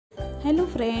Hello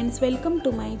friends, welcome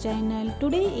to my channel.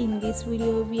 Today in this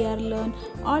video we are learn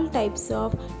all types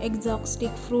of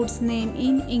exotic fruits name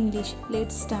in English.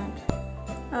 Let's start.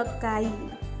 Acai,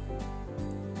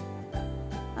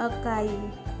 acai,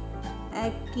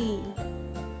 ackee,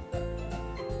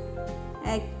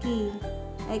 ackee,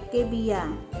 acebia,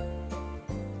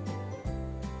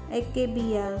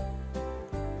 acebia,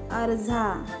 arza,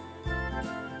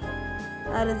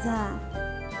 arza,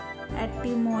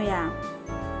 atimoya,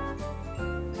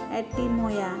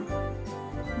 atimoya,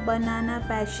 banana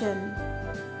passion,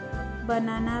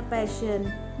 banana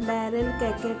passion, barrel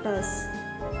cactus,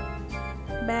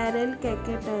 barrel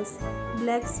cactus,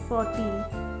 black spotty,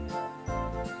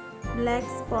 black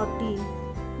spotty,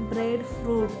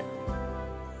 breadfruit,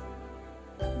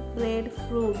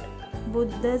 breadfruit,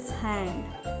 Buddha's hand,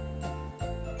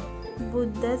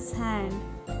 Buddha's hand,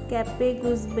 cape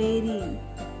gooseberry,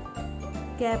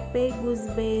 cape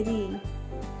gooseberry,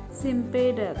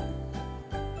 Simpeduk,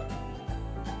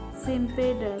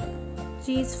 Simpeduk,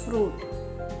 cheese fruit,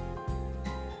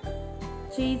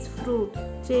 cheese fruit,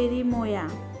 cherry moya,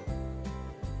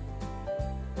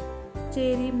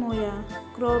 cherry moya,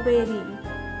 strawberry,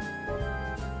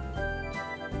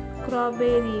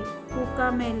 strawberry,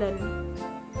 kuka melon,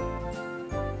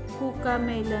 kuka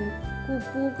melon,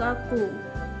 kupu aku,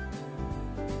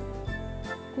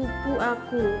 kupu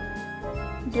aku,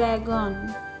 dragon,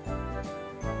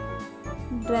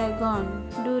 dragon,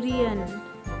 durian,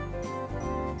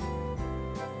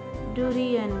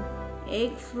 durian,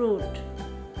 egg fruit,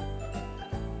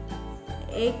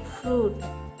 egg fruit,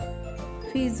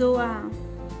 feijoa,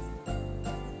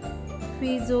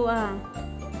 feijoa,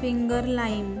 finger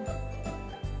lime,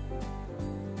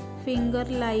 finger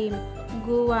lime,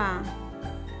 guava,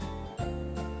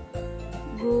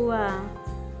 guava,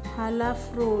 hala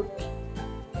fruit,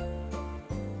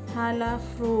 hala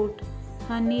fruit,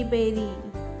 honeyberry,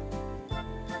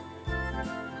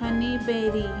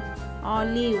 honeyberry,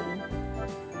 olive,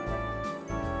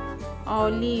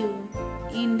 olive,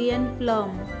 Indian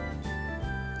plum,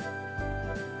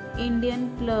 Indian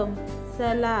plum,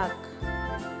 salak,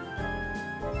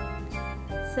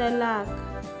 salak,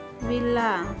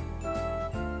 villa,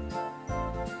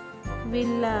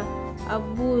 villa,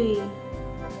 abui,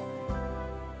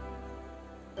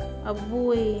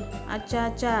 abui,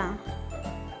 achacha,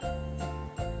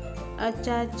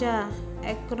 achacha,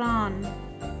 acorn,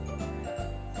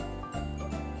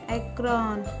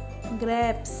 acorn,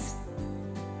 grapes,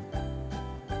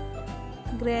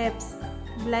 grapes,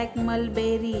 black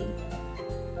mulberry,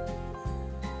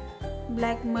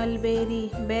 black mulberry,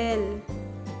 bell,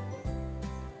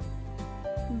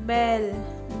 bell,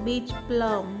 beach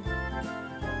plum,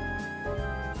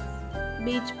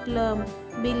 beach plum,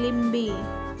 bilimbi,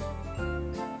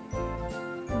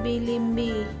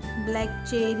 bilimbi, black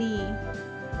cherry,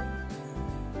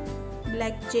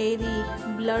 black cherry,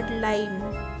 blood lime,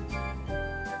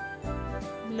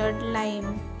 blood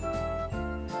lime.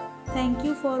 Thank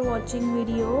you for watching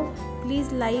video.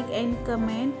 Please like and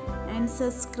comment and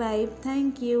subscribe.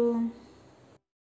 Thank you.